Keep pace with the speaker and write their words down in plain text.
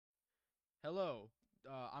Hello,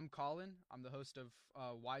 I'm Colin. I'm the host of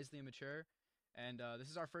Wisely Immature, and this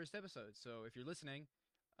is our first episode. So if you're listening,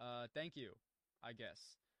 thank you, I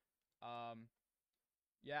guess. Um,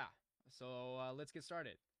 yeah. So let's get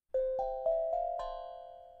started.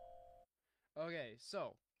 Okay.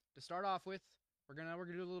 So to start off with, we're gonna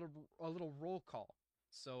do a little roll call.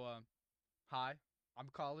 So hi, I'm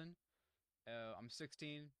Colin. I'm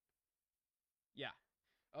 16. Yeah.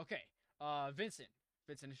 Okay. Vincent.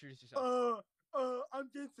 Vincent, introduce yourself. I'm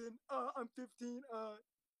Vincent. I'm 15.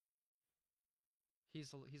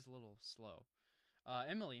 He's a little slow.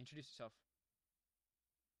 Emily, introduce yourself.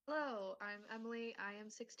 Hello, I'm Emily. I am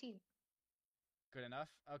 16. Good enough.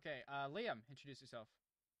 Okay. Liam, introduce yourself.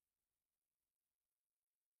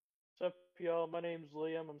 What's up, y'all? My name's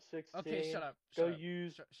Liam. I'm Okay, 16. shut up. Go Shut up.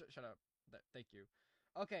 use. Shut up. Thank you.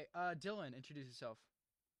 Okay. Dylan, introduce yourself.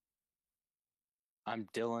 I'm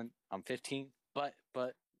Dylan. I'm 15, but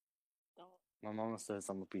my mama says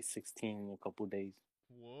I'm gonna be 16 in a couple days.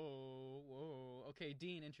 Whoa, whoa. Okay,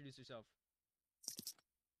 Dean, introduce yourself.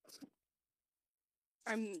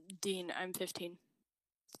 I'm Dean. I'm 15.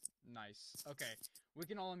 Nice. Okay, we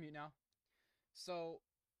can all unmute now. So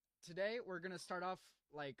today we're gonna start off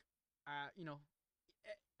like,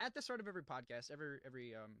 at the start of every podcast, every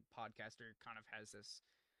podcaster kind of has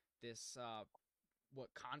this what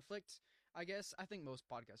conflict, I guess. I think most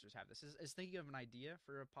podcasters have this is thinking of an idea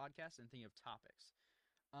for a podcast and thinking of topics.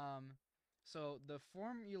 um so the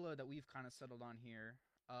formula that we've kind of settled on here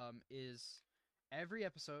is every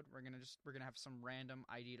episode we're gonna have some random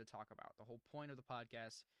idea to talk about. The whole point of the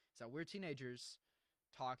podcast is that we're teenagers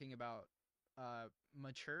talking about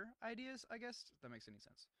mature ideas, I guess, if that makes any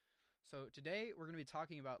sense. So today we're going to be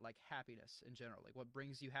talking about like happiness in general, like what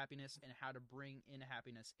brings you happiness and how to bring in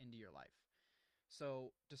happiness into your life.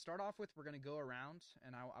 So to start off with, we're going to go around,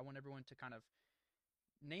 and I want everyone to kind of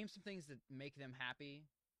name some things that make them happy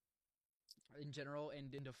in general,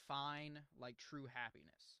 and define like true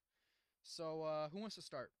happiness. So who wants to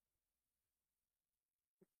start?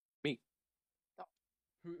 Me.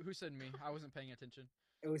 Who said me? I wasn't paying attention.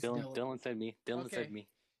 It was Dylan said me. Dylan Okay. said me.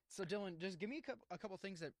 So Dylan, just give me a couple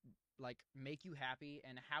things that like make you happy,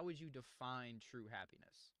 and how would you define true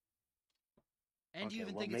happiness? And do you Okay,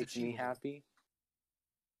 even what think it's makes me achievable? happy?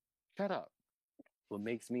 Shut up. What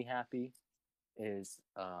makes me happy is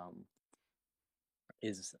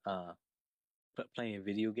is uh playing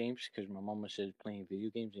video games because my mama said playing video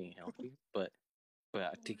games ain't healthy, but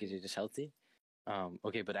I think it is healthy.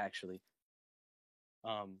 Okay, but actually,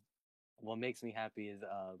 um, what makes me happy is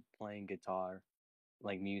playing guitar,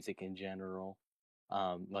 like music in general,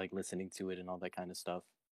 like listening to it and all that kind of stuff.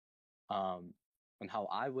 Um, and how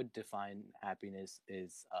I would define happiness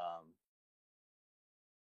is,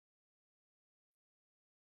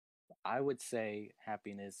 I would say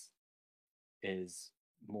happiness is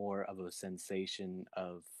more of a sensation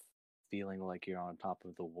of feeling like you're on top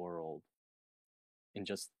of the world in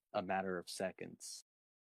just a matter of seconds.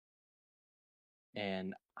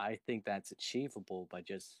 And I think that's achievable by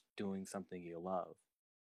just doing something you love.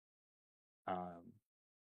 Um,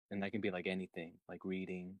 and that can be like anything, like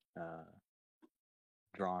reading,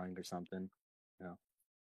 drawing, or something. You know.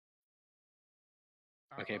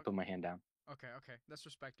 Okay, put my hand down. Okay, that's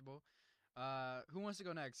respectable. Who wants to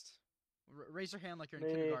go next? Raise your hand like you're in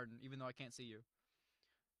Me. kindergarten, even though I can't see you.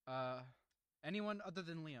 Uh, anyone other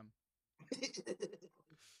than Liam?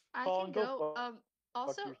 I Colin, can go go.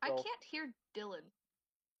 Also, yourself. I can't hear Dylan.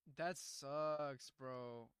 That sucks,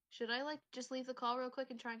 bro. Should I like just leave the call real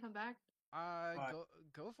quick and try and come back?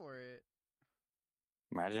 Go for it,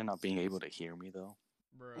 Imagine not being able to hear me though.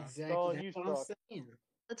 bruh. exactly Colin, that's you what I'm suck. saying.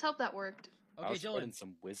 Let's hope that worked. I Okay, was spreading Dylan.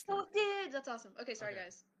 some wisdom. Oh, it did. That's awesome. Okay, sorry Okay.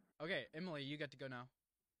 guys. Okay, Emily, you get to go now.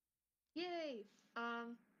 Yay.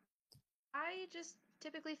 I just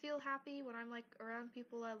typically feel happy when I'm like around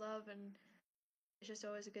people I love, and it's just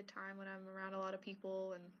always a good time when I'm around a lot of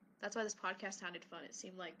people, and that's why this podcast sounded fun. It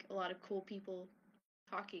seemed like a lot of cool people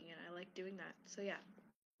talking, and I like doing that. So yeah.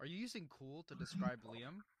 Are you using cool to describe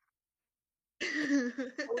Liam?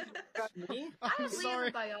 Me? I I'm had Liam sorry.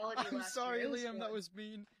 in biology I'm last sorry, year. It was Liam. That fun. was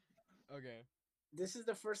mean. Okay. This is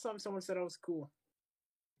the first time someone said I was cool.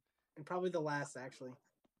 And probably the last, actually.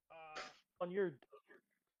 On your.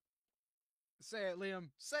 Say it, Liam.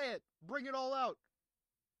 Say it. Bring it all out.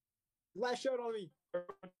 Lash out on me.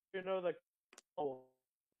 You know that. Oh,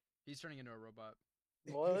 He's turning into a robot.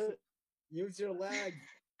 what? Use your lag.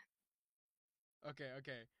 Okay.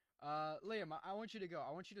 Liam, I want you to go.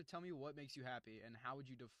 I want you to tell me what makes you happy and how would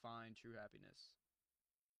you define true happiness?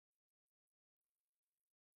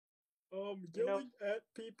 Yelling at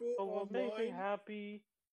people What makes me online. happy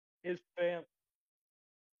is fam.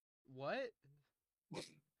 What?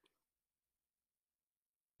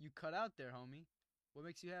 You cut out there, homie. What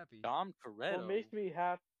makes you happy? Dom Toretto. What makes me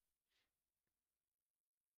happy?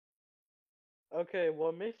 Okay,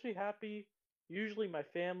 what makes me happy? Usually my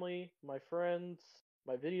family, my friends,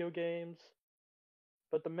 my video games.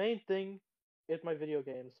 But the main thing is my video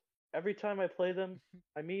games. Every time I play them,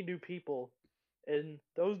 I meet new people, and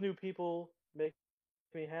those new people make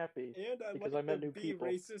me happy And I because like I met to new be people.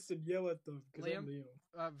 racist and yell at them because I'm Liam?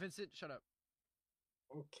 Liam. Vincent, shut up.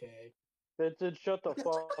 Okay. Vincent, shut the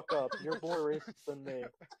fuck up. You're more racist than me.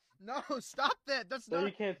 No, stop that. That's So not.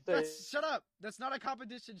 you can't say. Shut up. That's not a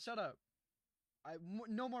competition. Shut up.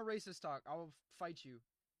 No more racist talk. I will fight you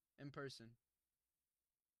in person.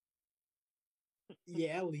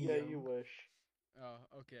 Yeah, Liam. Yeah, you wish. Oh,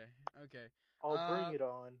 okay, okay. I'll bring it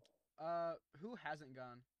on. Who hasn't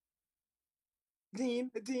gone?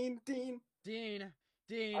 Dean. Dean.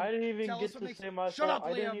 I didn't even tell get us what to makes. say my Shut thought. up,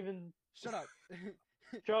 I didn't Liam. even. Shut up.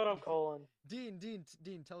 Shut up, Colin. Dean.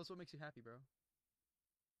 Tell us what makes you happy, bro.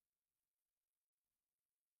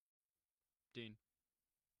 Dean.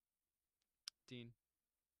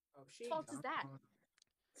 Oh, she fault is that?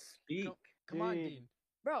 Speak. Come on, Dean. Dean.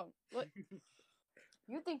 Bro, what?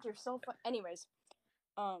 You think you're so fun. Anyways,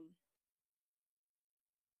 well,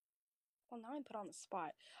 now I'm put on the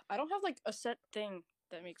spot. I don't have like a set thing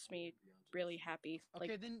that makes me really happy.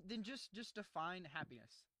 Okay, Like, then just define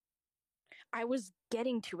happiness. I was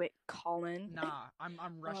getting to it, Colin. Nah, I'm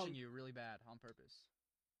rushing you really bad on purpose.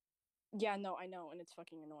 Yeah, no, I know, and it's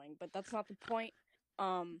fucking annoying, but that's not the point.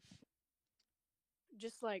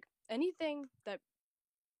 Just like anything that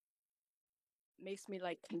makes me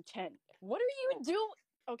like content. What are you doing?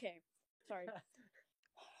 Okay, sorry.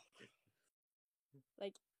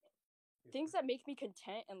 Like things that make me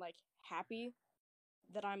content and like happy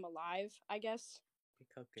that I'm alive, I guess.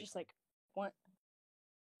 Just like what?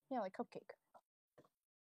 Yeah, like cupcake.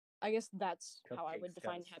 I guess that's how I would Cupcakes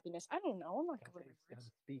define gotta- happiness. I don't know. I'm not good with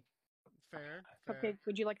words. Speak. Fair. Cupcake,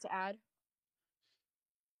 would you like to add?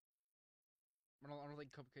 I don't think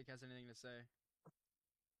Cupcake has anything to say.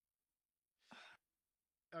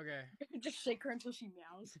 Okay. Just shake her until she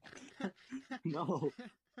meows. No.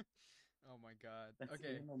 Oh my god. That's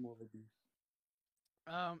Okay. animal abuse.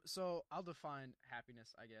 So I'll define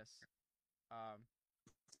happiness, I guess. I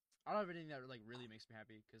don't have anything that like really makes me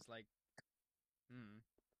happy, cause like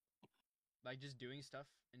just doing stuff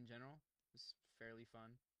in general is fairly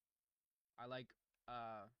fun. I like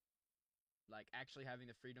actually having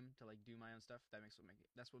the freedom to like do my own stuff.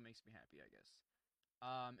 That's what makes me happy, I guess.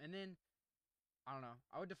 And then I don't know.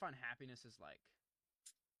 I would define happiness as like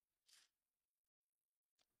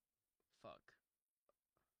fuck.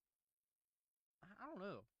 I don't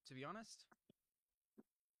know, to be honest.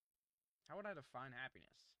 How would I define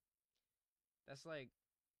happiness? That's like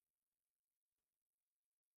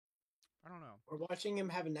I don't know. We're watching him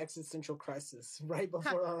have an existential crisis right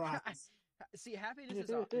before our eyes. See, happiness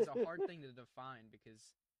is a hard thing to define because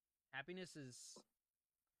happiness is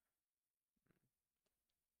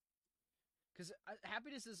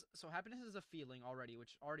happiness is a feeling already,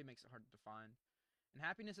 which already makes it hard to define. And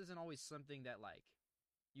happiness isn't always something that like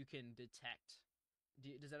you can detect.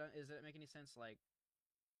 Does that make any sense? Like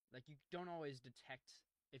you don't always detect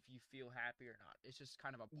if you feel happy or not. It's just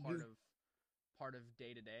kind of a part of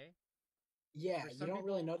day to day. Yeah, For you some don't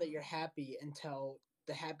really people- know that you're happy until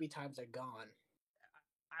the happy times are gone.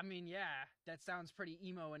 I mean, yeah, that sounds pretty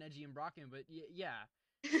emo and edgy and Brocken, but yeah,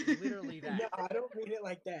 literally that. No, I don't mean it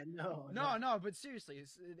like that. No. But seriously,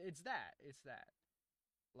 it's that.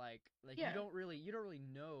 Like Yeah. you don't really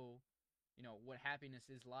know, what happiness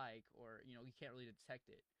is like, or you can't really detect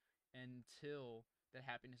it until that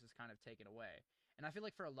happiness is kind of taken away. And I feel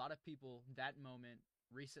like for a lot of people, that moment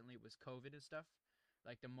recently was COVID and stuff.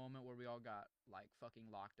 Like the moment where we all got like fucking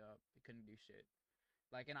locked up, we couldn't do shit.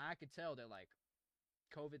 Like, and I could tell that like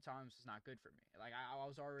COVID times is not good for me. Like I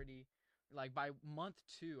was already like by month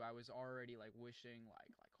 2, I was already like wishing, like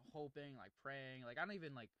hoping, like praying. Like I don't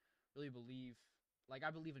even like really believe. Like I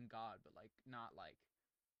believe in God, but like not like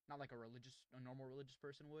a normal religious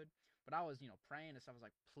person would. But I was praying and stuff. I was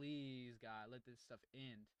like, please God, let this stuff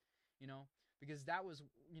end. Because that was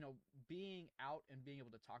being out and being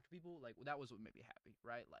able to talk to people. Like that was what made me happy,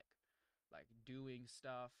 right? Like doing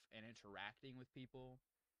stuff and interacting with people.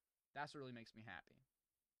 That's what really makes me happy.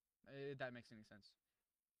 If that makes any sense.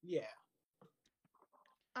 Yeah.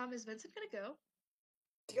 Is Vincent gonna go?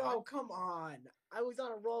 Oh, come on. I was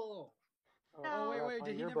on a roll. Oh, wait, crap, did my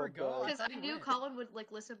he never earbud go? died. Because thought I he knew went. Colin would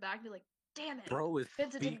like listen back and be like, Damn it. Bro is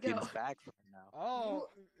Vincent didn't speaking go. facts right now. Oh,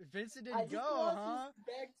 Vincent I didn't just go, lost huh?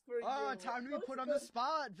 respect for Oh, you. time to be Those put on the could-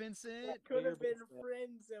 spot, Vincent. Could have been Yeah.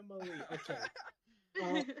 friends, Emily. Okay.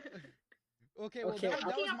 Uh, Okay, well Okay, that, I'm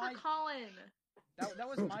that looking was out my for Colin. that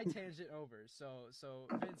was my tangent over. So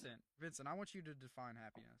Vincent, I want you to define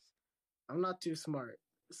happiness. I'm not too smart,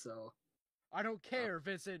 so I don't care,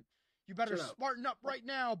 Vincent. You better Shut up. smarten up right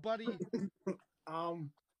now, buddy.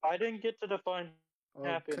 I didn't get to define because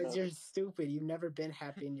happiness. you're stupid. You've never been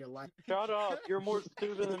happy in your life. Shut up! You're more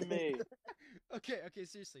stupid than me. Okay,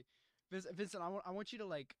 seriously, Vincent, I want you to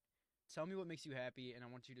like tell me what makes you happy, and I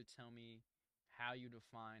want you to tell me how you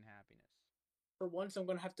define happiness. For once, I'm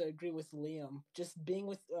gonna have to agree with Liam. Just being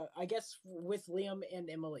with, I guess, with Liam and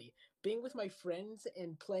Emily, being with my friends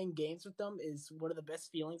and playing games with them is one of the best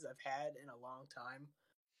feelings I've had in a long time.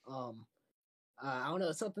 I don't know,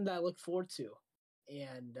 it's something that I look forward to,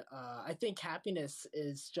 and I think happiness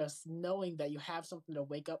is just knowing that you have something to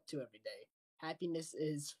wake up to every day. Happiness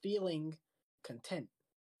is feeling content.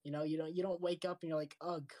 You don't wake up and you're like,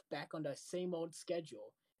 ugh, back on the same old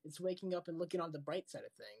schedule. It's waking up and looking on the bright side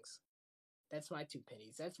of things. That's my 2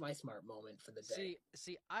 pennies. That's my smart moment for the day.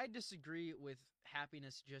 See, I disagree with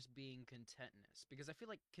happiness just being contentness, because I feel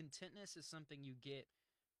like contentness is something you get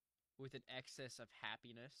with an excess of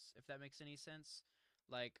happiness, if that makes any sense.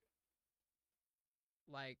 Like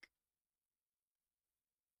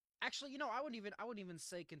actually, I wouldn't even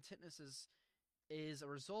say contentness is a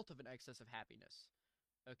result of an excess of happiness.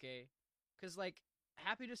 Okay? Cuz like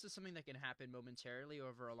happiness is something that can happen momentarily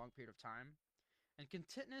over a long period of time. And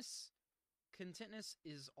contentness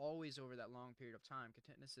is always over that long period of time.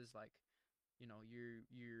 Contentness is like,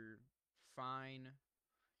 you're fine.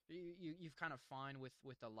 You've kind of fine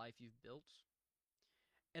with the life you've built.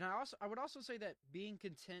 And I would also say that being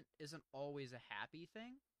content isn't always a happy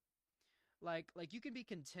thing. Like you can be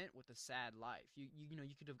content with a sad life. You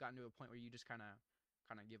could have gotten to a point where you just kind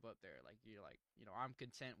of give up there. Like you're like, I'm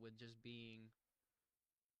content with just being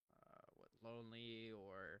lonely,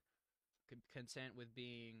 or content with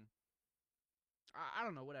being I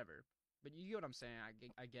don't know, whatever. But you get what I'm saying,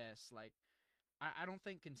 I guess. Like I don't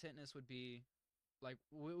think contentness would be like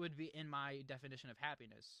would be in my definition of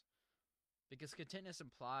happiness, because contentness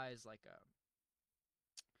implies like a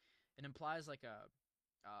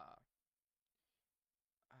uh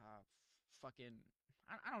fucking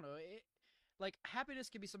I don't know. Like happiness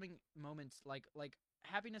can be something moments like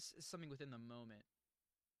happiness is something within the moment,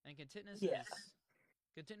 and Yeah.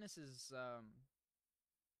 contentness is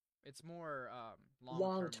it's more Long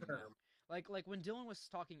term than that. term. Like when Dylan was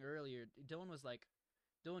talking earlier,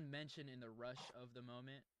 Dylan mentioned in the rush of the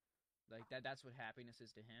moment, like that's what happiness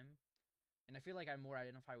is to him. And I feel like I more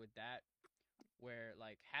identify with that, where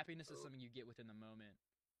like happiness is something you get within the moment.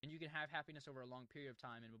 And you can have happiness over a long period of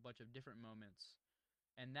time in a bunch of different moments.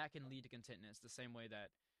 And that can lead to contentness the same way that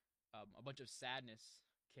a bunch of sadness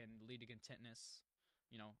can lead to contentness,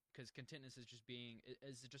 because contentness is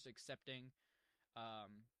just accepting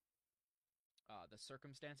um, the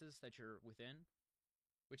circumstances that you're within.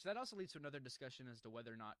 Which that also leads to another discussion as to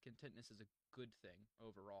whether or not contentness is a good thing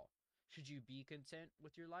overall. Should you be content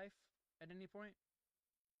with your life at any point?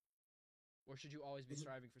 Or should you always be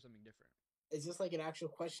striving for something different? Is this like an actual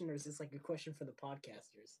question, or is this like a question for the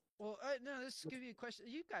podcasters? Well, no, this could be a question.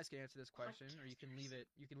 You guys can answer this question, or you can leave it.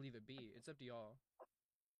 You can leave it be. It's up to y'all.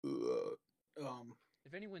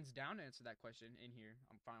 If anyone's down to answer that question in here,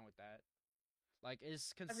 I'm fine with that. Like,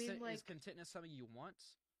 is contentness something you want,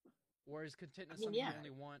 or is contentness something you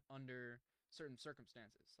only want under certain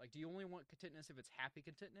circumstances? Like, do you only want contentness if it's happy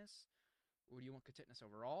contentness, or do you want contentness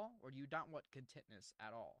overall, or do you not want contentness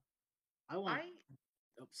at all? I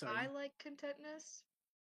like contentness.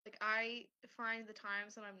 Like I find the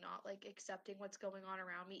times when I'm not like accepting what's going on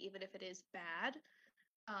around me, even if it is bad,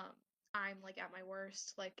 I'm like at my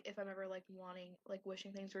worst. Like if I'm ever like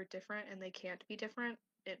wishing things were different and they can't be different,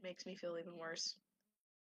 it makes me feel even worse.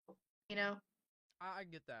 I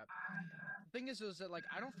get that. The thing is that like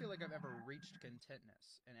I don't feel like I've ever reached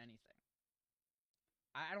contentness in anything.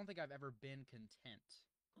 I don't think I've ever been content,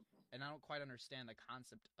 and I don't quite understand the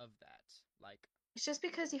concept of that. Like, it's just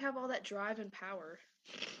because you have all that drive and power.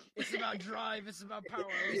 It's about drive. It's about power.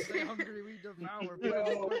 We stay hungry. We devour.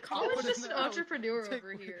 Colin's just an entrepreneur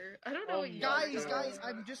over here. I don't know what you guys.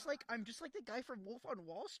 I'm just like the guy from Wolf on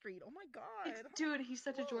Wall Street. Oh my god, dude, he's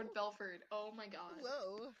such a Jordan Belfort. Oh my god.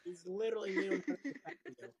 Whoa. He's literally.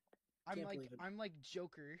 I'm like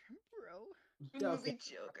Joker, bro. Movie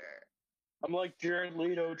Joker. I'm like Jared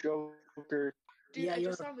Leto Joker. Dude, I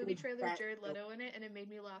just saw a movie trailer with Jared Leto in it, and it made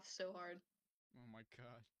me laugh so hard. Oh my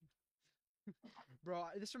god. Bro,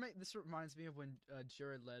 this reminds me of when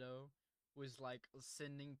Jared Leto was like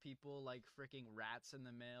sending people like freaking rats in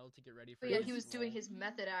the mail to get ready for But yeah, his he was doing role. his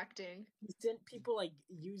method acting. He sent people like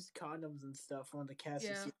used condoms and stuff on the cast.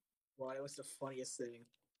 Yeah. Well, it was the funniest thing.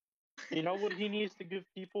 You know what he needs to give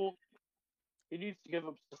people? He needs to give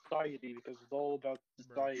up society because it's all about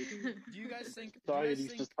Bro. society. Do you guys think? Society.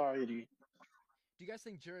 Do you guys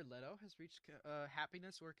think Jared Leto has reached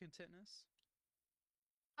happiness or contentness?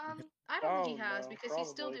 I don't think he Oh, has no, because he's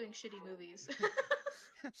still probably. doing shitty movies.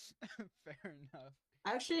 Fair enough.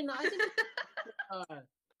 Actually, no, I think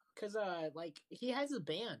because like he has a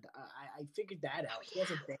band. I figured that out. He has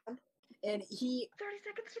a band, and he 30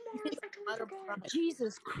 Seconds to Mars. takes I a lot totally of forgot. pride.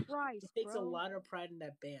 Jesus Christ, He takes a bro. lot of pride in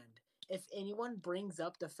that band. If anyone brings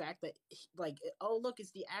up the fact that, like, oh look,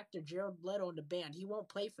 it's the actor Jared Leto in the band, he won't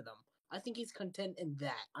play for them. I think he's content in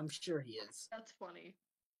that. I'm sure he is. That's funny.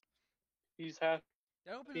 He's happy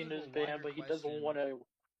That opens in up his a band, wider but he question. doesn't want to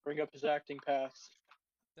bring up his acting past.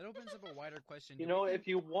 That opens up a wider question. You Do we know, think- if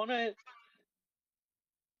you want to,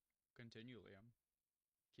 Continue, Liam.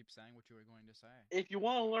 Keep saying what you were going to say. if you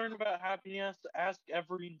want to learn about happiness, ask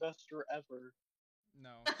every investor ever.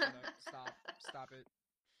 No, shut up. Stop it.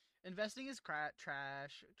 Investing is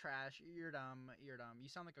trash. You're dumb. You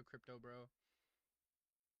sound like a crypto bro.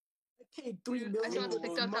 I paid $3 Dude, million. I saw this Ooh,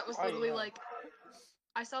 TikTok that was I literally know. like,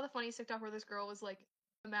 I saw the funniest TikTok where this girl was like,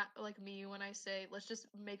 like me when I say, let's just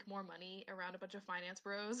make more money around a bunch of finance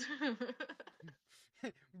bros.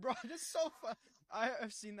 Bro, that's so fun.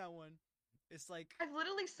 I've seen that one. It's like, I've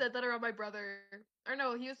literally said that around my brother. Or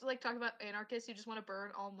no, he was like talking about anarchists who just want to burn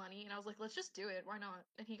all money, and I was like, let's just do it. Why not?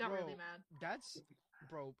 And he got bro, really mad.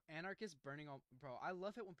 bro, anarchists burning all. Bro, I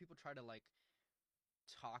love it when people try to like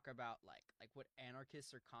talk about like what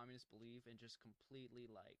anarchists or communists believe and just completely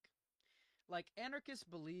like anarchists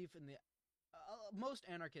believe in the most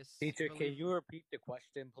anarchists. Teacher, believe, can you repeat the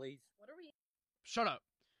question, please? What are we? Shut up.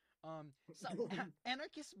 So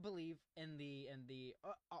anarchists believe in the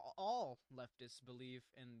all leftists believe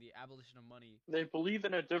in the abolition of money, They believe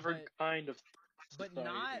in a different kind of but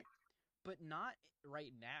society. not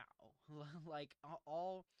right now. Like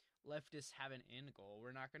all leftists have an end goal.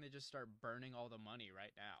 We're not gonna just start burning all the money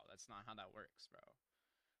right now. That's not how that works, bro.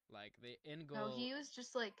 Like the end goal. No, he was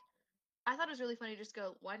just like, I thought it was really funny to just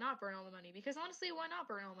go, why not burn all the money? Because honestly, why not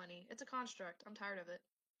burn all money? It's a construct. I'm tired of it.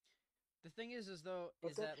 The thing is though,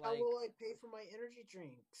 But is then that how like will I pay for my energy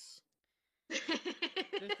drinks?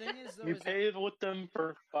 the thing is though You is that pay with them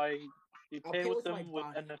you I'll pay pay with with my them with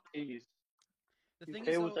body. NFTs. the You thing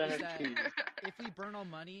pay is with though is that NFTs. if we burn all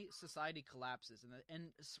money, society collapses, and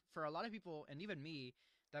for a lot of people, and even me,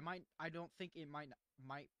 I don't think it might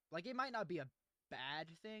it might not be a bad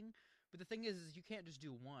thing, but the thing is you can't just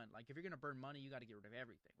do one. Like if you're gonna burn money, you got to get rid of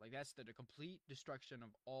everything. Like that's the complete destruction of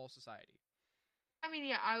all society. I mean,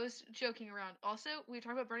 yeah, I was joking around. Also, we were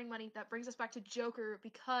talking about burning money. That brings us back to Joker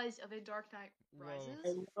because of In Dark Knight Rises.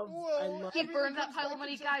 I Whoa, love He everyone burned that comes pile back of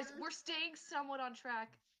money. to Guys, Joker. we're staying somewhat on track.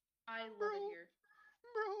 I love it here.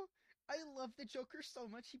 Bro, I love the Joker so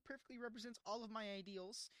much. He perfectly represents all of my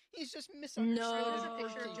ideals. He's just misunderstood. There's a No.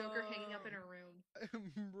 picture of Joker hanging up in a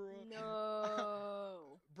room. Bro.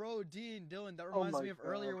 No. Bro, Dylan, that Oh reminds my me of God.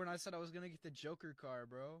 earlier when I said I was gonna get the Joker car,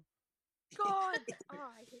 bro. God.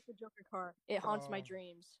 I hate the Joker car. It haunts my Oh.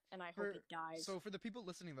 dreams, and I For- hope it dies. So for the people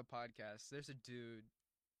listening to the podcast, there's a dude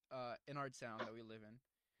in our town that we live in,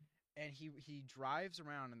 and he drives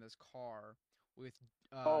around in this car with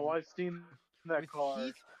Oh, I've seen that with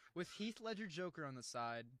car. with Heath Ledger Joker on the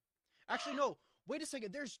side. Actually, no. Wait a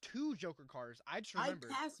second. There's two Joker cars. I just I remembered.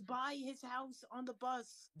 passed by his house on the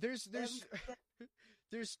bus. There's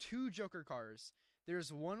there's two Joker cars.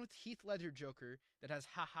 There's one with Heath Ledger Joker that has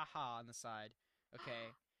ha ha ha on the side.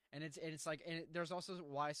 Okay, and it's like there's also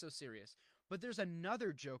Why So Serious. But there's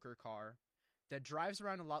another Joker car that drives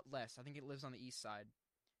around a lot less. I think it lives on the east side.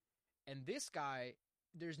 And this guy,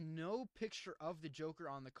 there's no picture of the Joker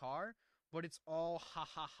on the car, but it's all ha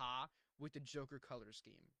ha ha with the Joker color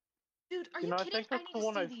scheme. Dude, are You you know, I kidding? think that's need the to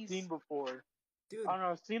one see I've these. seen before. Dude, I don't know,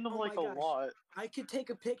 I've seen them oh like my a gosh. lot. I could take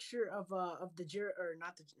a picture of the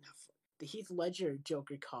the Heath Ledger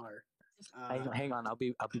Joker car. Hang on, I'll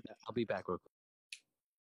be back real quick.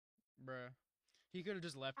 Bruh. He could have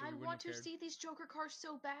just left and I we wouldn't want have to cared. see these Joker cars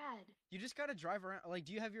so bad. You just gotta drive around. Like,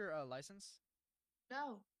 do you have your license?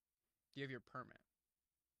 No, Do you have your permit?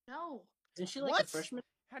 no. Isn't she like What? a freshman?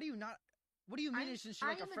 How do you not? What do you mean? Isn't she I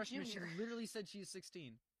like a am a freshman? She junior. literally said she's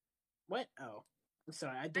 16. What? Oh, I'm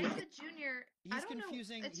sorry. I I'm didn't. a junior. He's I don't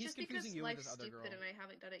confusing- know. It's he's just confusing because you with life's this other stupid girl. and I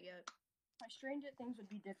haven't done it yet. I strained it, things would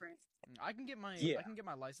be different. I can get my Yeah. I can get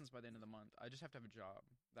my license by the end of the month. I just have to have a job.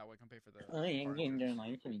 That way I can pay for the I ain't car getting your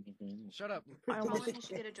insurance. license. Shut up. Colin, you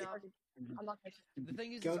should get a job. I'm not gonna The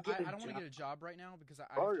thing is Go get a I don't want to job. get a job right now because I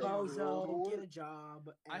Oh, have to yeah. do, Bozo, get a job.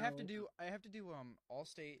 I have to Ow. do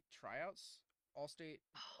All-State tryouts, All-State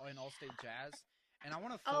and All-State Jazz, and I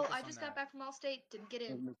want to Oh, focus I on just that. got back from Allstate. Didn't get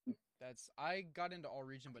in. I got into All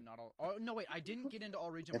Region, but not all. Oh no, wait, I didn't get into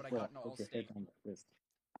All Region, but I got into All State.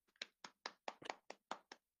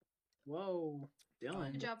 Whoa,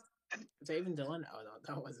 Dylan. Good job. Is that even Dylan? Oh no,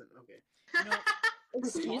 that wasn't okay. You know,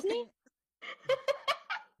 Excuse me?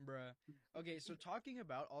 bruh. Okay, so talking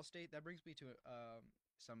about All State, that brings me to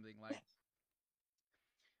something like.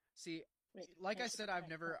 See, Wait, like I wait, said, wait, I've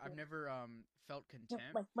never felt No,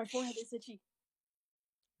 content, my forehead is itchy.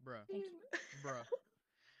 bruh, Thank you. bruh.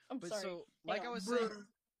 I'm But sorry. so, Hang like I on. was saying,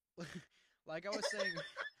 like I was saying,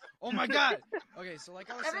 oh my god. Okay, so like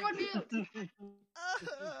I was Everyone saying, mute.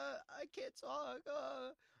 I can't talk.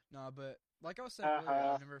 No, but like I was saying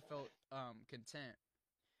earlier, I've never felt content.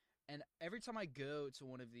 And every time I go to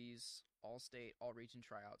one of these all-state, all-region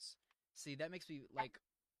tryouts, see, that makes me like,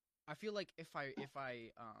 I feel like if I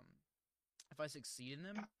succeed in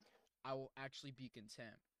them, I will actually be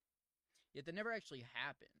content. Yet that never actually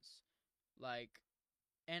happens. Like,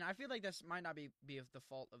 and I feel like this might not be the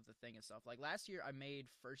fault of the thing itself. Like last year, I made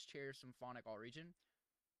first chair symphonic all-region,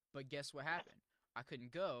 but guess what happened? I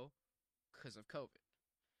couldn't go because of COVID.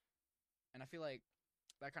 And I feel like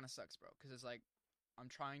that kind of sucks, bro. Because it's like I'm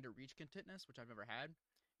trying to reach contentness, which I've never had,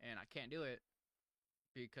 and I can't do it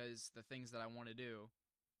because the things that I want to do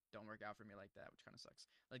don't work out for me like that, which kind of sucks.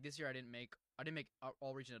 Like this year, I didn't make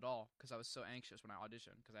all region at all because I was so anxious when I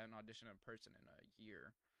auditioned because I hadn't auditioned in person in a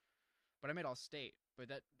year. But I made all state. But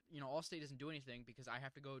that all state doesn't do anything because I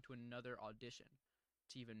have to go to another audition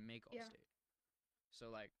to even make all state. So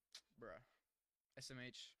like, bruh,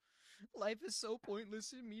 SMH, life is so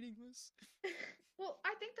pointless and meaningless. Well,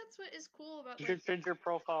 I think that's what is cool about You like. should change your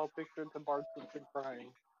profile picture to Bart Simpson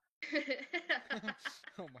crying.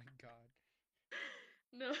 Oh my god.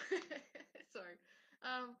 No, sorry.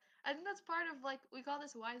 I think that's part of like we call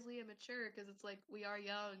this wisely immature because it's like we are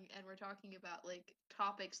young and we're talking about like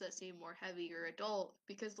topics that seem more heavy or adult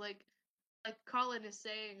because like Colin is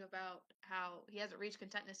saying about how he hasn't reached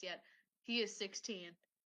contentness yet. He is 16.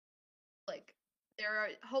 Like there are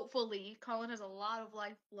hopefully Colin has a lot of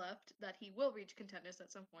life left that he will reach contentness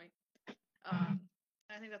at some point.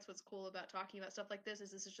 I think that's what's cool about talking about stuff like this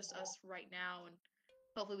is just us right now and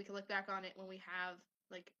hopefully we can look back on it when we have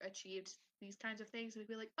like achieved these kinds of things and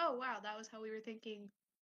we'd be like, oh wow, that was how we were thinking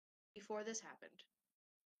before this happened.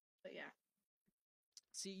 But yeah.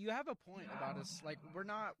 See, you have a point about us. Like we're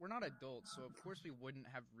not adults, so of course we wouldn't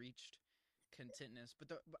have reached contentness. But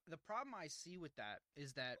the problem I see with that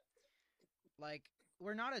is that like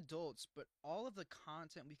we're not adults, but all of the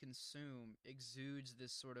content we consume exudes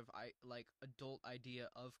this sort of like adult idea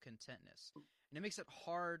of contentness, and it makes it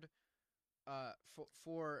hard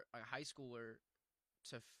for a high schooler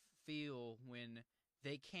to feel when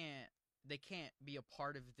they can't be a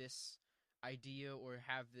part of this idea or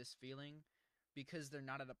have this feeling because they're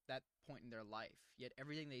not at that point in their life. Yet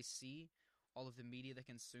everything they see, all of the media they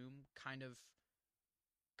consume, kind of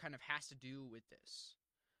has to do with this.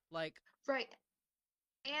 Like right.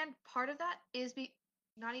 And part of that is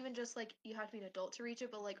not even just like you have to be an adult to reach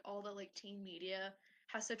it, but like all the like teen media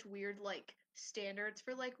has such weird like standards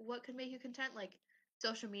for like what could make you content, like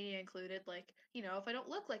social media included. Like if I don't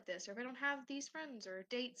look like this, or if I don't have these friends, or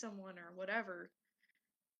date someone, or whatever,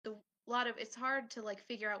 it's hard to like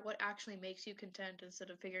figure out what actually makes you content instead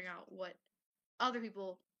of figuring out what other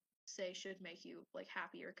people say should make you like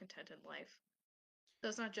happy or content in life. So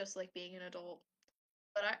it's not just like being an adult.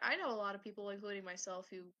 But I know a lot of people, including myself,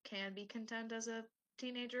 who can be content as a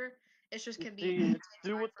teenager. It just can be. See,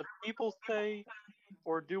 do what the people say,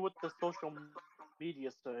 or do what the social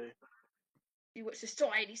media say. Do what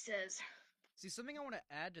society says. See, something I want to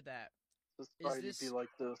add to that Society is be like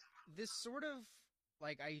this. This sort of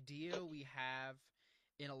like idea we have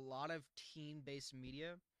in a lot of teen-based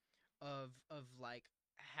media of like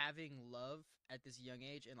having love at this young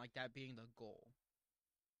age and like that being the goal.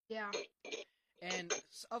 Yeah. And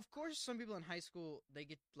of course, some people in high school they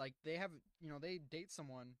get like they have they date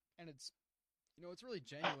someone and it's it's really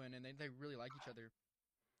genuine and they really like each other.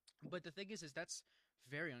 But the thing is that's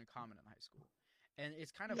very uncommon in high school, and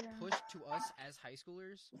it's kind of pushed to us as high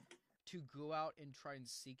schoolers to go out and try and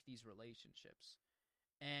seek these relationships.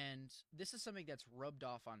 And this is something that's rubbed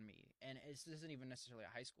off on me, and this isn't even necessarily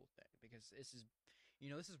a high school thing because this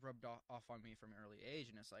is rubbed off on me from an early age,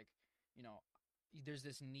 and it's like there's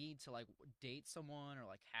this need to like date someone or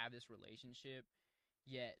like have this relationship,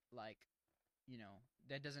 yet like, you know,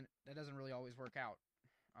 that doesn't really always work out,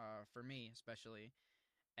 for me especially,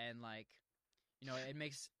 and like, you know, it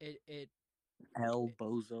makes El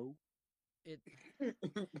Bozo. it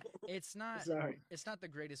it's not Sorry. it's not the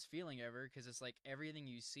greatest feeling ever, because it's like everything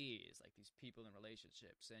you see is like these people in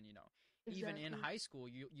relationships, and you know, even in Exactly. high school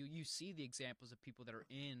you see the examples of people that are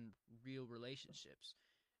in real relationships,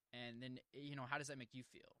 and then, you know, how does that make you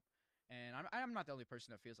feel? And I'm not the only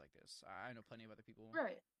person that feels like this. I know plenty of other people.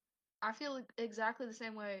 Right. I feel exactly the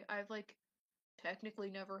same way. I've like technically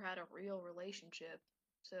never had a real relationship.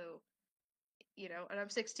 So, you know, and I'm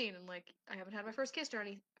 16 and like I haven't had my first kiss or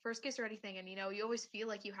anything, and you know, you always feel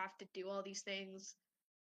like you have to do all these things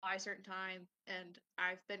by a certain time, and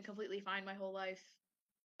I've been completely fine my whole life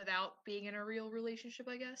without being in a real relationship,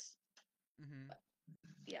 I guess. Hmm.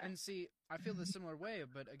 Yeah. And see, I feel the similar way,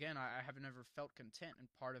 but again, I haven't ever felt content, and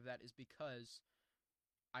part of that is because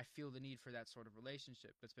I feel the need for that sort of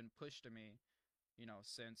relationship that's been pushed to me, you know,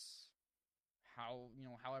 since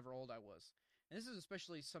however old I was. And this is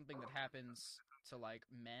especially something that happens to like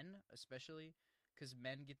men, especially because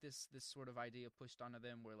men get this sort of idea pushed onto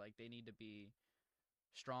them where like they need to be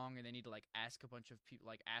strong, and they need to like ask a bunch of people,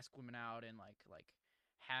 like ask women out, and like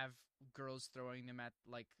have girls throwing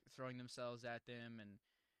themselves at them, and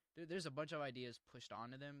there's a bunch of ideas pushed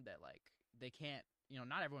onto them that like they can't, you know,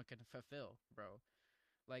 not everyone can fulfill, bro.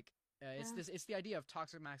 Like, Yeah. it's the idea of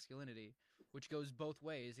toxic masculinity, which goes both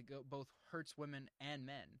ways. Both hurts women and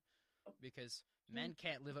men, because men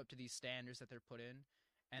can't live up to these standards that they're put in,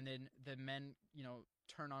 and then the men, you know,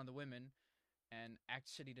 turn on the women and act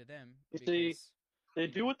shitty to them You because, see, they you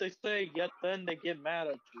do know, what they say, yet then they get mad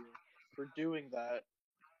at you for doing that.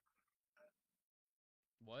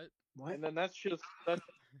 what? What? And then that's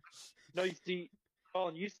no. You see,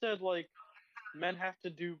 Colin, you said like men have to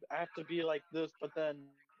be like this, but then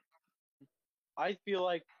I feel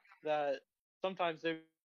like that sometimes they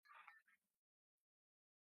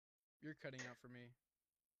You're cutting out for me.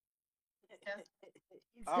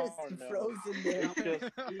 It's I just don't know. frozen there.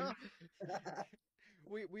 It's just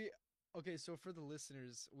we okay, so for the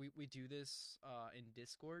listeners, we do this in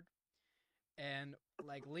Discord, and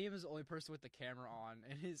like Liam is the only person with the camera on,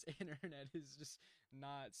 and his internet is just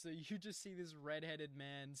not, so you just see this redheaded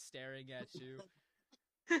man staring at you.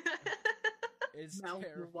 It's Mouth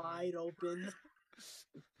terrifying. wide open,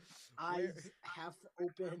 eyes half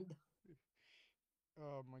opened.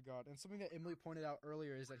 Oh my god. And something that Emily pointed out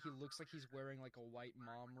earlier is that he looks like he's wearing like a white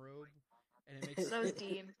mom robe, and it makes That was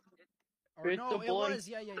Dean. or It's no, a it was.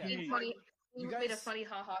 blank Yeah. Dean sheet. funny. He You made a guys- funny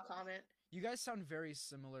haha comment. You guys sound very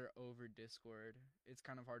similar over Discord. It's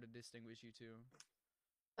kind of hard to distinguish you two.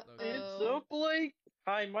 Loki. It's a blank.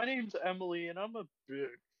 Hi, my name's Emily, and I'm a bitch.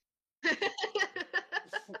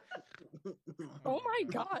 Oh my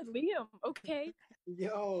god, Liam. Okay.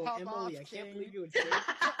 Yo, Pop Emily, off, I can't King. believe you would say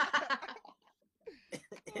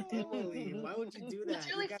Emily, why would you do that? It's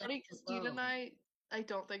really You gotta funny keep because it Dean and low. I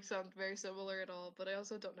don't think sound very similar at all, but I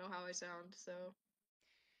also don't know how I sound, so.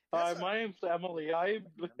 Hi, That's my name's Emily. I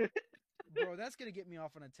Bro, that's gonna get me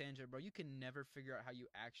off on a tangent, bro. You can never figure out how you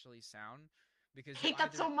actually sound because I hate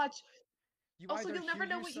that so much. you Also, either you'll never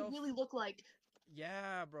hear know what you yourself- really look like.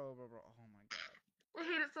 Yeah, bro. Oh my god. I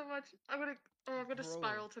hate it so much. I'm gonna Bro,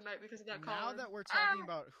 spiral tonight because of that Now Colin. that we're talking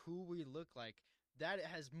about who we look like, that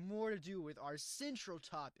has more to do with our central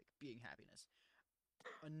topic being happiness.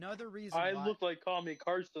 Another reason I why look like Tommy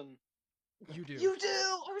Carson. you do. You do.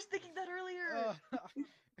 I was thinking that earlier.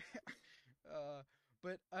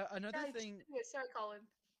 But another Yeah, thing, Sorry, Colin.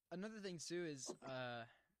 another thing too is,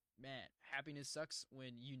 man, happiness sucks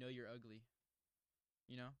when you know you're ugly.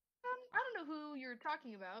 You know, I don't know who you're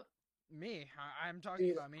talking about. me. I'm talking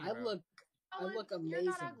Dude, about me, I bro. look Colin, look you're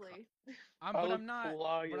not amazing. ugly. I'm, I but look I'm not.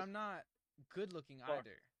 fly But as I'm not good looking fuck.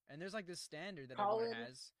 either. And there's like this standard that Colin, everyone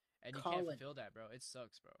has, and you can't Colin. fulfill that, bro. It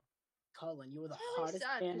sucks, bro. Colin, you were the It's really hottest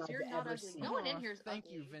sad man because you're I've not ever ugly. seen. No one in Aw, here is thank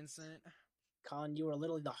ugly. you, Vincent. Colin, you were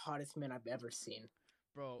literally the hottest man I've ever seen.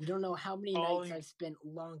 Bro, You don't know how many Colin. nights I've spent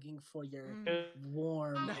longing for your Mm.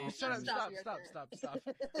 warm. No, Oh, shut up! stop Stop!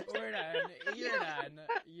 We're done.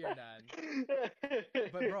 You're done.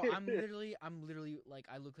 But bro, I'm literally like,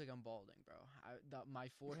 I look like I'm balding, bro. My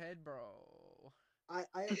forehead, bro. I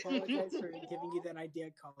apologize for giving you that idea,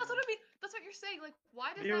 Colin. That's what I mean. That's what you're saying. Like,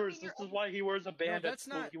 why does Viewers, that mean this you're is why he wears a band at that's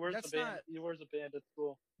school. not- He wears that's a band. not- He wears a band at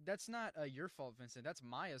school. That's not your fault, Vincent. That's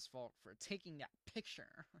Maya's fault for taking that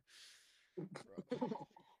picture.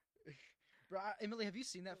 Bro, Emily, have you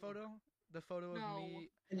seen that photo? The photo No. of me.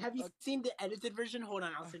 And have you seen the edited version? Hold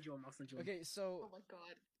on, I'll send you one. Okay, so Oh my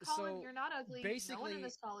god. Colin, So, you're not ugly. No one in basically-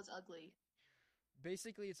 this call is ugly.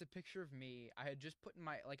 basically it's a picture of me. I had just put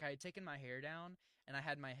I had taken my hair down and I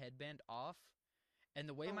had my headband off, and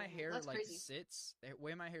the way my hair that's like crazy. sits, the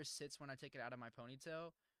way my hair sits when I take it out of my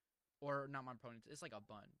ponytail, or not my ponytail, it's like a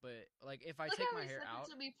bun, but like if I Look take how my he hair said out,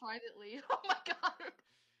 it to me privately. Oh my god.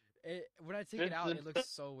 when I take it out, it Vincent, looks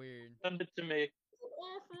so weird. send it to me.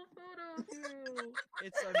 Awful photo of you.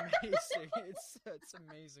 It's amazing. It's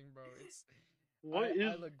amazing, bro.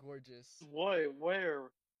 I look gorgeous. Why? Where?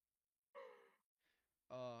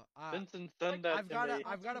 Vincent, send that I've to gotta me.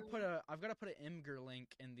 I've gotta put an Imgur link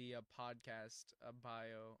in the podcast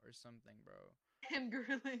bio or something, bro.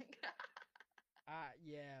 Imgur.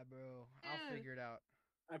 Yeah, bro. I'll figure it out.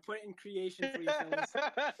 I put it in creation for you fellas.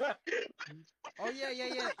 Oh yeah.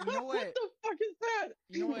 You know what? What the fuck is that?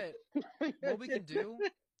 You know what? What we can do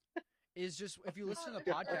is just if you listen to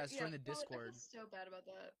the podcast, join the I Discord, feel so bad about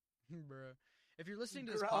that. bro. If you're listening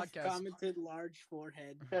to this Gruff podcast, commented large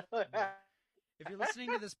forehead. if you're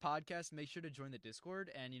listening to this podcast, make sure to join the Discord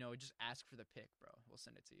and just ask for the pic, bro. We'll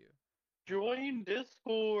send it to you. Join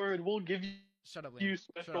Discord. We'll give you Shut up, Liam. you Shut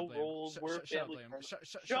special up, Liam. roles. We're Shut up, family Liam. friends.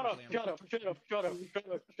 Shut up, Liam. Shut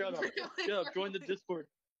up. Join the Discord.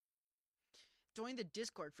 Join the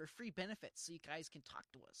Discord for free benefits so you guys can talk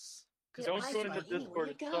to us. Don't Nice, join the Mikey. Discord. Where'd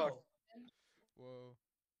It you sucks. go? Whoa.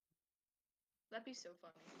 That'd be so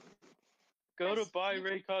funny. Go to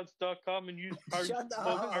buyraycods.com and use Shut code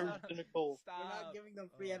up. Pyrocynical. We're not giving them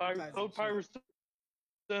free Oh. advertising. Code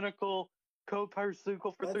Pyrocynical. Code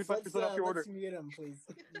Pyrocynical for 35% off your order. Let's mute him, please.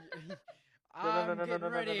 I'm no, getting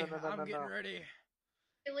ready. no, I'm getting no. ready.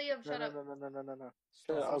 Hey, Liam, shut up. No.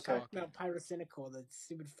 Stop Okay. talking. No, Pyrocynical, that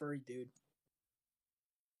stupid furry dude.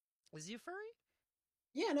 Is he a furry?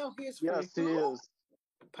 Yeah, no, he is furry. Yes, he is.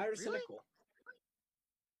 Pyrocynical.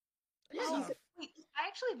 Yeah, Yeah, he's he's not Wait, I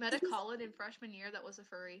actually met a Colin in freshman year that was a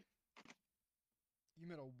furry. You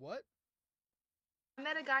meant a what? I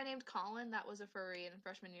met a guy named Colin that was a furry in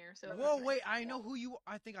freshman year. So Whoa, wait! I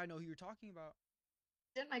think I know who you're talking about.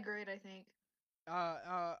 He's in my grade, I think.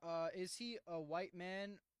 Is he a white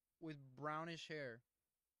man with brownish hair?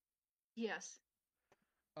 Yes.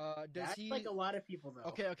 Does That's he like a lot of people though.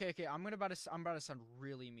 Okay. I'm about to sound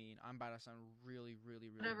really mean. I'm about to sound really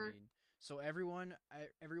Whatever. mean. So everyone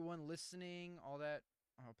listening, all that.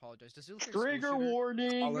 I apologize. Does he look like Trigger a school shooter?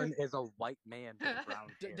 warning. Colin is a white man with brown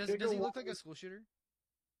hair. Does he look like a school shooter?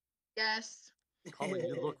 Yes. Colin,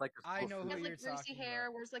 you look like a I school know He who has shooter. like you're greasy talking hair,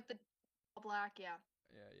 about. wears like the all black, yeah.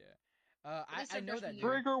 Yeah. At least I in know that freshman dude.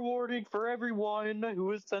 year. Trigger warning for everyone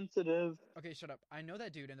who is sensitive. Okay, shut up. I know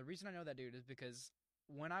that dude, and the reason I know that dude is because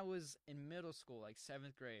when I was in middle school, like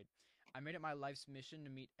 7th grade, I made it my life's mission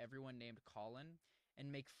to meet everyone named Colin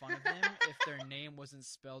and make fun of them if their name wasn't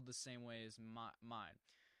spelled the same way as mine.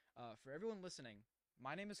 For everyone listening,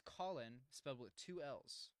 my name is Colin, spelled with 2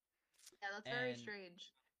 L's. Yeah, that's very And-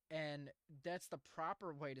 strange. And that's the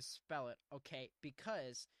proper way to spell it, okay?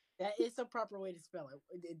 Because That is the proper way to spell it.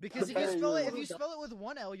 if you Okay. spell it with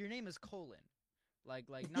 1 L, your name is Colin. Like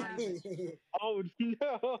not even. Oh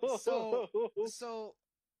no! So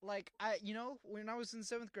like when I was in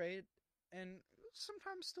 7th grade, and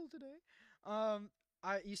sometimes still today,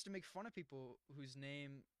 I used to make fun of people whose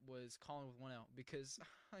name was Colin with 1 L because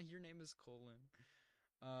your name is Colin.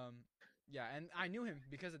 Yeah, and I knew him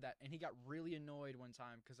because of that, and he got really annoyed one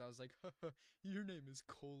time because I was like, your name is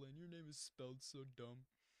Colin, your name is spelled so dumb.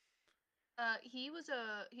 He was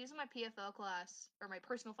in my PFL class, or my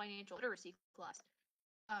personal financial literacy class.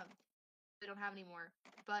 I don't have anymore.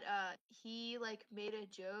 But he like made a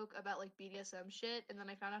joke about like BDSM shit, and then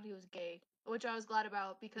I found out he was gay, which I was glad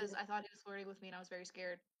about because I thought he was flirting with me, and I was very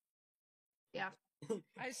scared. Yeah.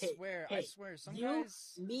 I Hey, swear, some you,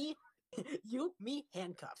 guys. me,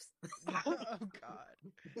 handcuffs. Oh God.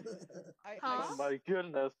 Huh? Oh my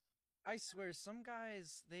goodness. I swear, some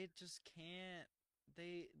guys they just can't.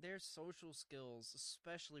 Their social skills,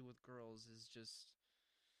 especially with girls, is just.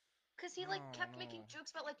 Because he like Oh, kept making no. jokes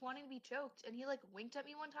about like wanting to be choked, and he like winked at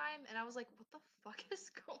me one time, and I was like, "What the fuck is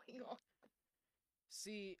going on?"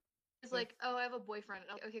 See, He's The like, "Oh, I have a boyfriend."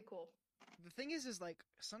 I'm like, okay, cool. the thing is like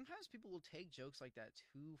sometimes people will take jokes like that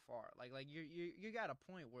too far. Like you got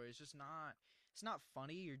a point where it's not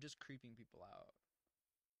funny. You're just creeping people out.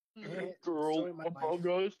 Mhm. Girl Story of my life.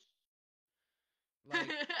 among us. Like,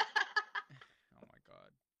 oh my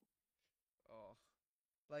God. Oh,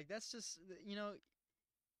 like that's just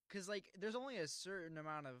because like there's only a certain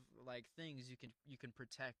amount of like things you can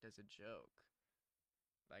protect as a joke.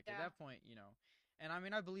 Like at Yeah. that point, and I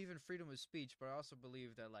mean I believe in freedom of speech, but I also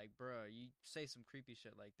believe that like, bruh, you say some creepy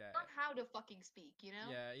shit like that. Learn how to fucking speak, you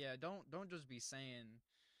know? Yeah. Don't just be saying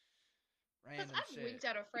Because random I've shit. winked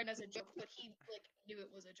at a friend as a joke, but he like knew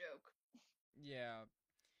it was a joke. Yeah.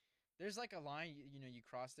 There's like a line you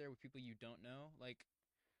cross there with people you don't know. Like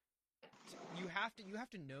you have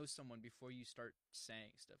to know someone before you start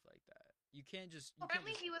saying stuff like that. You can't just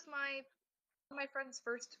Apparently, he was my friend's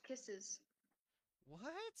first kisses. What?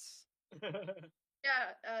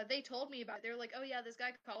 Yeah, they told me about it. They were like, "Oh yeah, this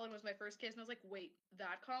guy Colin was my first kiss," and I was like, "Wait,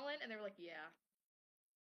 that Colin?" And they were like, "Yeah."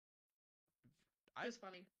 It was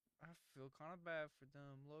funny. I feel kind of bad for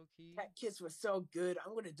them, low key. That kiss was so good.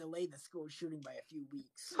 I'm gonna delay the school shooting by a few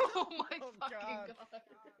weeks. Oh my Oh, fucking God. god!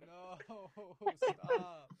 No,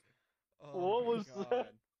 stop. Oh What my was God.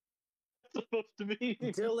 that supposed to be?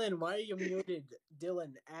 Dylan, why are you muted?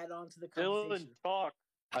 Dylan, add on to the Dylan, conversation. talk.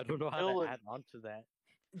 I don't know how Dylan. to add on to that.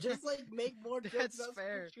 Just like make more jokes That's about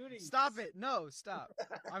fair. school shootings. Stop it. No, stop.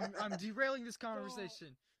 I'm derailing this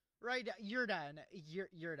conversation. Right, you're done.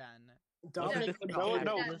 You're done. Dominic would No, hate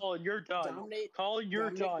no, it. Colin, you're done. Dominic, Colin,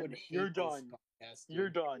 you're Dominic done. would hate You're this done. podcast, You're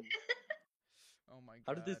dude. done. Oh my God.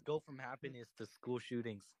 How did this go from happiness to school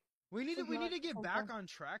shootings? We need to get Oh, back God. on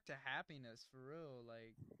track to happiness for real.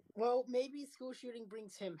 Like Well, maybe school shooting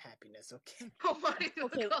brings him happiness. Okay. Oh my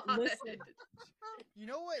Okay, god! listen. you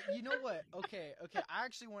know what? Okay. I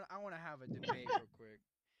actually want to have a debate real quick.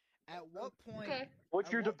 At what point? Okay. What's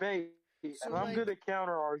At your what- debate? So, And I'm like- gonna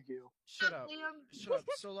counter argue. Shut up. Liam. Shut up.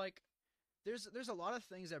 So like, there's a lot of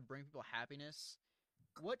things that bring people happiness.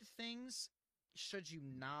 What things should you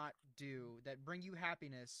not do that bring you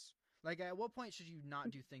happiness? Like, at what point should you not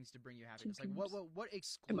do things to bring you happiness? Like, what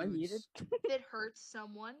excludes? Am I muted? If it hurts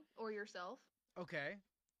someone or yourself. Okay.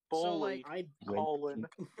 Bully. So like, I Colin.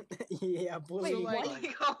 yeah, bully. So,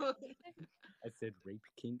 like- I said rape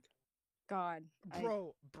kink. God,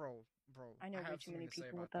 bro. I know way have too many something to say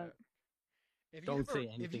people about with that. If you Don't have a- say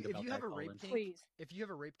if anything you, about if you that, have a rape Colin. kink, Please. if you have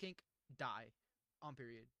a rape kink, die. On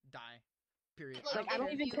period. Die. Period. Like, I don't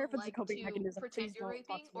if even you care if it's a like coping to mechanism. Pretend Please you're don't talk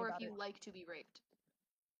raping, to me or if about you it. like to be raped.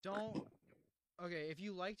 Don't. Okay, if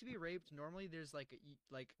you like to be raped, normally there's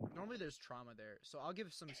normally there's trauma there. So I'll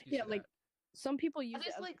give some excuse Yeah, for like, that. some people use That it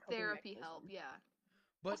is as a like coping therapy mechanism. help, yeah.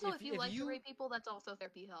 But Also, if you like you to rape people, that's also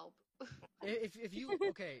therapy help. if you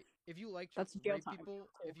okay, if you like to That's jail rape time, people,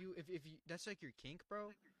 too. if you that's like your kink, bro,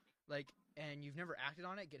 like, and you've never acted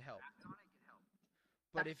on it, get help.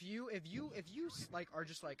 But if you like are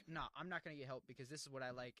just like, nah, I'm not gonna get help because this is what I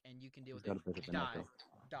like and you can deal with Got it. a bit of an Die, echo.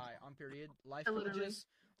 die on period. Literally.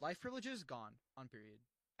 Life privileges gone on period.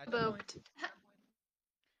 At that point, Revoked.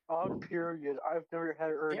 On period. I've never had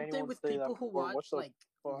heard Same thing anyone with say that people who before. watch What the like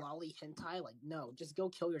fuck? lolly hentai. Like, no, just go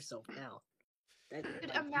kill yourself now. That, Dude,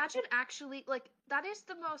 like, imagine actually, like, that is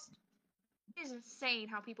the most. It is insane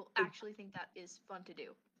how people actually think that is fun to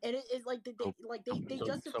do. and it's like they So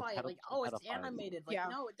justify it like, oh, it's pedophiles. animated. Like, Yeah.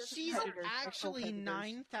 no, it doesn't. she's matter. predators, actual actually predators.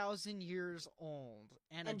 9,000 years old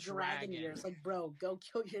and a And dragon. years. Like, bro, go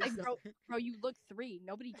kill yourself. Like, bro, you look 3.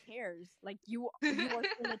 Nobody cares. Like, you are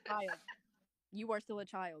still a child. You are still a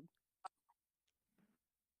child.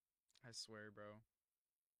 I swear, bro.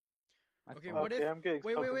 I Okay, thought- what if? Okay, I'm getting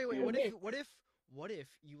Wait, so wait. confused. What if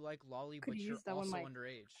you like lolly, Could but you you're use that when also my-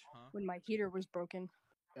 underage, huh? When my heater was broken.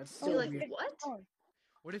 That's You're still like, weird. what? Oh,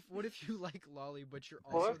 What if you like lolly, but you're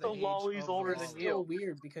What also if the age lolly's of older That's than lolly? you? still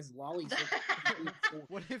weird because lollies. Look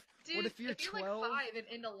What if? Dude, what if you're if you're 12? like 5 and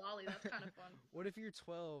into lolly, that's kind of fun. What if you're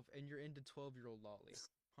 12 and you're into 12-year-old lolly?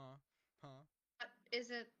 Huh? That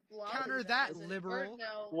isn't lolly. Counter then, that, is it? Or liberal.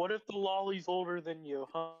 no. What if the lolly's older than you?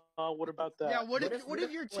 Huh? What about that? Yeah. What if What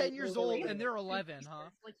if- you're wait, 10 years wait, old wait, and wait. they're 11, huh?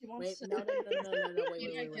 Like, he Wait, wants no, wait,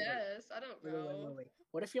 I wait. guess. I don't know. Wait.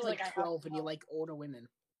 What if you're Like, like I have 12 and you like older women?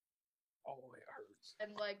 Oh, it hurts.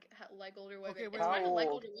 And like older women. Okay, wait, it's fine to like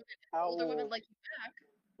how older women. How Older women old? like you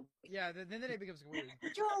back. Yeah. Then it becomes weird.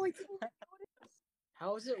 You're always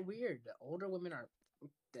How is it weird? Older women are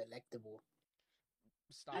delectable.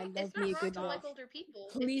 Stop. I love It's me a not wrong good to wolf. like older people.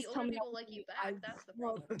 Please if the tell older me people I'll like be- you back, I that's the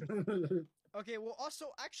love- problem. Okay. Well,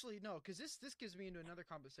 also, actually, no, because this gives me into another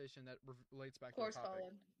conversation that relates back Of course, to the topic.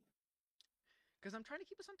 Colin. Because I'm trying to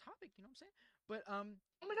keep us on topic. You know what I'm saying? But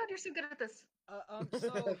Oh my god, you're so good at this.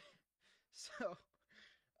 so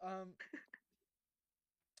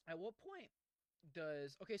at what point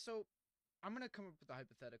does so I'm gonna come up with a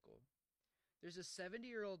hypothetical. There's a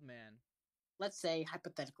 70-year-old man. Let's say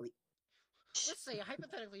hypothetically. Let's say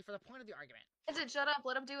hypothetically, for the point of the argument, Vincent, shut up.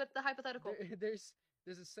 Let him do it. The hypothetical. there's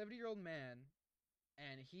a 70-year-old man,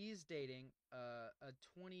 and he's dating a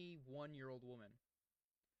 21-year-old woman.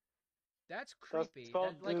 That's creepy.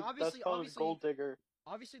 That's called a gold digger.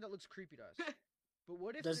 Obviously, that looks creepy to us. But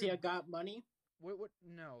what if Does he they're- have got money? What?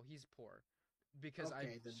 No, he's poor. Because Okay,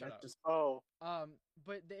 I then shut that up. just Oh,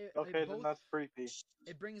 But they okay, they then both, that's creepy.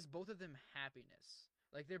 it brings both of them happiness.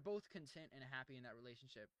 Like they're both content and happy in that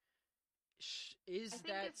relationship. is I think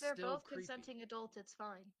that if they're still both creepy? consenting adults, it's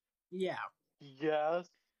fine. Yeah, Yes.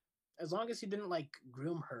 as long as he didn't like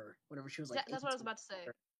groom her whenever she was like. That's what I was 18. about to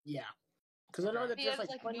say. Yeah, because I Okay. know that He there's had like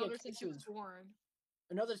known plenty of her since she was cases. born.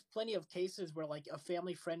 I know there's plenty of cases where like a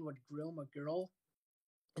family friend would groom a girl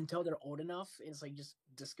until they're old enough, and it's like just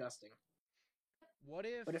disgusting. What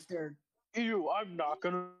if? But if they're You, I'm not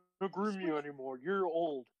gonna groom you anymore. You're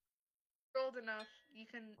old. You're old enough, you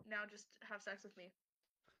can now just have sex with me.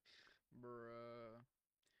 Bruh.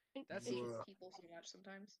 I That's hate Bruh. people so much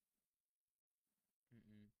sometimes.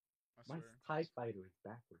 Mm-mm. I My swear. TIE fighter is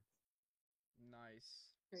backwards.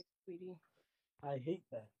 Nice. Great, sweetie. I hate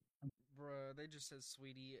that. Bruh, they just said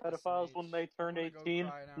sweetie. Pedophiles when SMH. they turn I'm gonna go 18.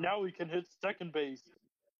 cry Now we can hit second base.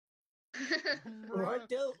 Bruh.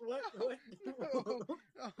 what? What? No.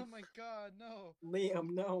 Oh my god, no.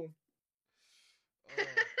 Liam, no. Oh,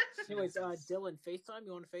 Anyways, Jesus. Dylan, FaceTime.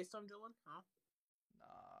 You want to FaceTime, Dylan? Huh?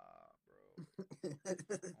 Nah, bro.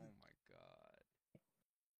 Oh my god.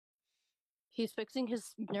 He's fixing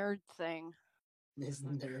his nerd thing. His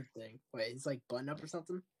nerd thing. Wait, it's like button up or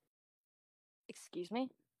something? Excuse me?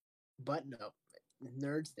 Button up.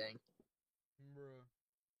 Nerd thing. Bruh.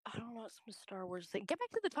 I don't know, some Star Wars thing. Get back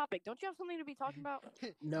to the topic. Don't you have something to be talking about?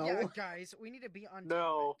 No. Yeah, guys, we need to be on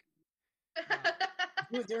No. topic.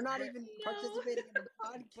 Dude, they're not But- even No. participating in the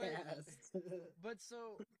podcast. But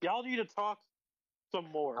so, Y'all need to talk some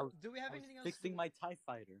more. do we have I was anything else? fixing my TIE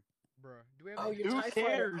fighter. Bruh, do we have Oh, anything your Who TIE fighter.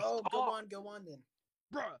 cares? Oh, Talk. go on then.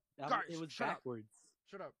 Bruh, That- guys, it was shut up. backwards.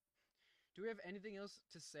 Shut up. Do we have anything else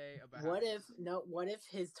to say about What happiness? what if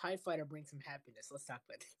his TIE fighter brings him happiness? Let's talk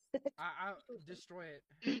about it. I destroy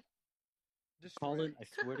it. Destroy Colin, it.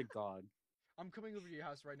 I swear to God, I'm coming over to your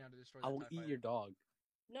house right now to destroy I that will TIE eat fighter. your dog.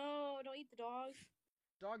 No, don't eat the dog.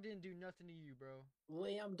 Dog didn't do nothing to you, bro.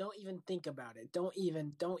 Liam, don't even think about it. Don't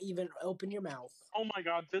even open your mouth. Oh my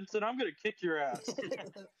god, Vincent, I'm gonna kick your ass.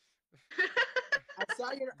 I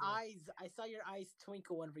saw your eyes. I saw your eyes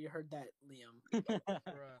twinkle whenever you heard that, Liam.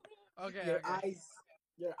 Bruh. Okay, Your okay. eyes.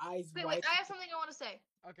 Wait, wide- I have something I want to say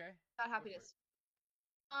Okay. about happiness.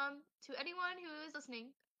 To anyone who is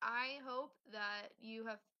listening, I hope that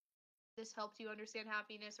this helped you understand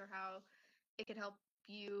happiness or how it can help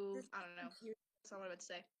you. I don't know. That's not what I meant to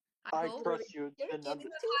say. I hope trust you You're and getting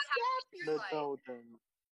understand too your life. then.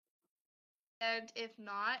 And if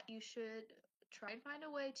not, you should try and find a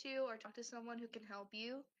way to, or talk to someone who can help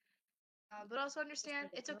you. But also understand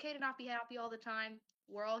it's okay to not be happy all the time.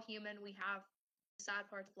 We're all human. We have sad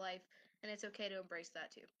parts of life, and it's okay to embrace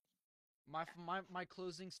that too. My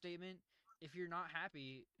closing statement: if you're not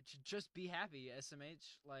happy, just be happy.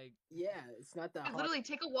 SMH, like. Yeah, it's not that hard. Literally,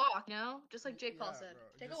 take a walk. Just like Jake Paul Yeah, said. bro,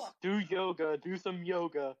 Take a just- walk. Do yoga, do some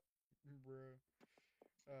yoga. Bruh.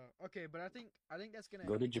 Okay, but I think that's gonna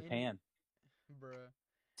Go to end- Japan. Bruh. I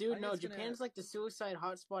Dude, think no, it's gonna- Japan's like the suicide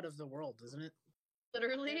hotspot of the world, isn't it?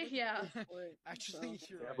 Literally, yeah. Actually, So-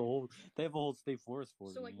 you're They right. have a whole state forest for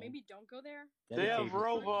it. So, like, you know? maybe don't go there? They have Dedicated.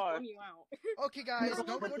 robots. Bum you out. Okay, guys, don't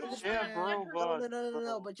go to They have Japan. robots. No,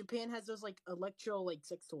 bro. but Japan has those like electro like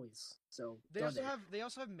sex toys. So They go also there.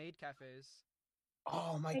 have maid cafes.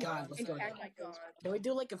 Oh my god, let's go there. Oh my god. Can we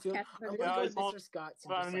do like a field? Cat I want burger. to go Guys, to hold- Mr. Scott's.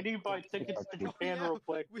 Hold on, we need to buy tickets to Japan Yeah, real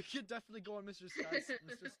quick. We could definitely go on Mr. Scott's trip.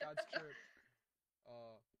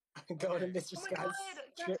 Go to okay. Mr. Oh my Scott's.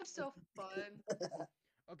 god, trip. that's so fun.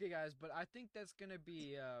 Okay, guys, but I think that's gonna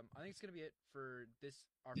be it's gonna be it for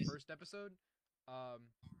our first episode.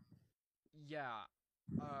 Yeah.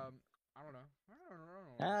 I don't know. I don't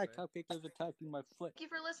know Ah, what to say. Cupcake is attacking my foot. Thank you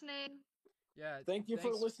for listening. Yeah. Thank you for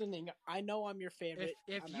thanks. listening. I know I'm your favorite.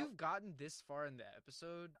 If I'm you've out. gotten this far in the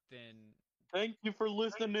episode, then Thank you for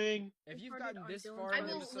listening. if you've Started gotten on this Dylan's far I in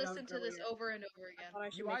the will episode, listen to this over and over I again. thought I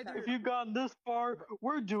should You make either- that. If you've gotten this far,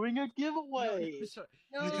 we're doing a giveaway. shut-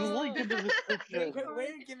 No. Use the link in the description.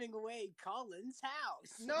 We're giving away Colin's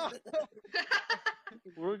house. no.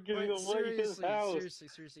 We're giving But away his house.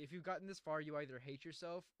 seriously, if you've gotten this far, you either hate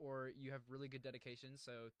yourself or you have really good dedication.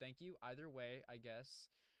 So thank you either way, I guess.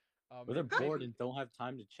 Or they're maybe- bored and don't have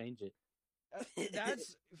time to change it.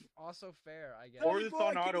 That's also fair, I guess. Or it's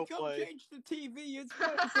on Can you come autoplay. change the TV? It's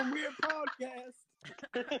got some weird podcast.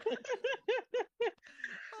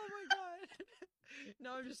 Oh my god!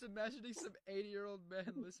 Now I'm just imagining some 80-year-old man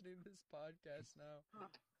listening to this podcast now.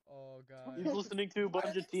 Oh god. He's listening to a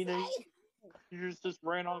bunch of teenage. You just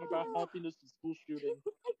ran on about happiness and school shooting.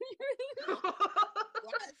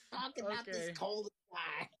 Let's talk about Okay. this cold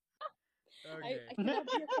guy. Okay. I cannot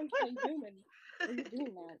be a functioning human. Why are you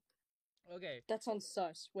doing that? Okay. That sounds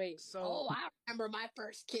sus. Wait. So Oh, I remember my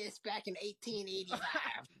first kiss back in 1885.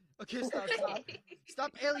 okay, stop.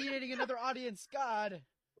 Stop alienating another audience. God.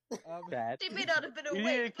 Bad. They may not have been We awake.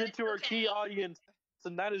 need to but get it's to our okay. key audience,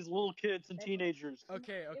 and that is little kids and teenagers.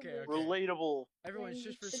 Okay. Relatable. Everyone,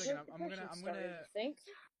 shush for a second.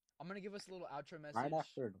 I'm gonna give us a little outro message. Right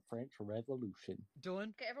after the French Revolution. Dylan.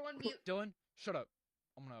 Okay, everyone mute. Dylan, shut up.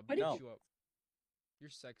 I'm gonna What beat did you up.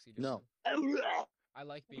 You're sexy, Dylan. No. I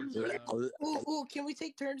like being so known. Ooh, can we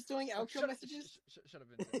take turns doing outro messages? Shut up,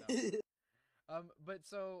 Vincent. No. But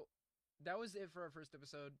so that was it for our first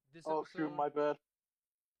episode. This Oh episode. shoot, my bad.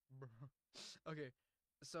 Okay,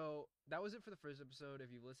 so that was it for the first episode.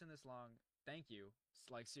 If you've listened this long, thank you.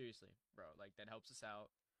 Like seriously, bro. Like that helps us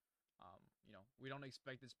out. We don't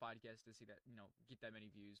expect this podcast to see that, get that many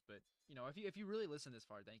views, but if you really listen this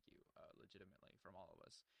far, thank you, legitimately from all of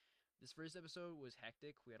us. This first episode was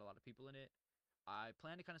hectic. We had a lot of people in it. I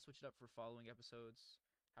plan to kind of switch it up for following episodes,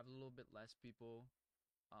 have a little bit less people,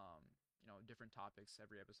 different topics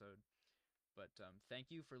every episode. But thank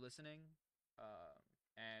you for listening,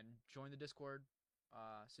 and join the Discord,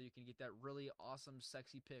 so you can get that really awesome,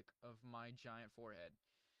 sexy pic of my giant forehead.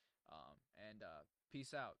 And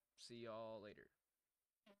peace out. See y'all later.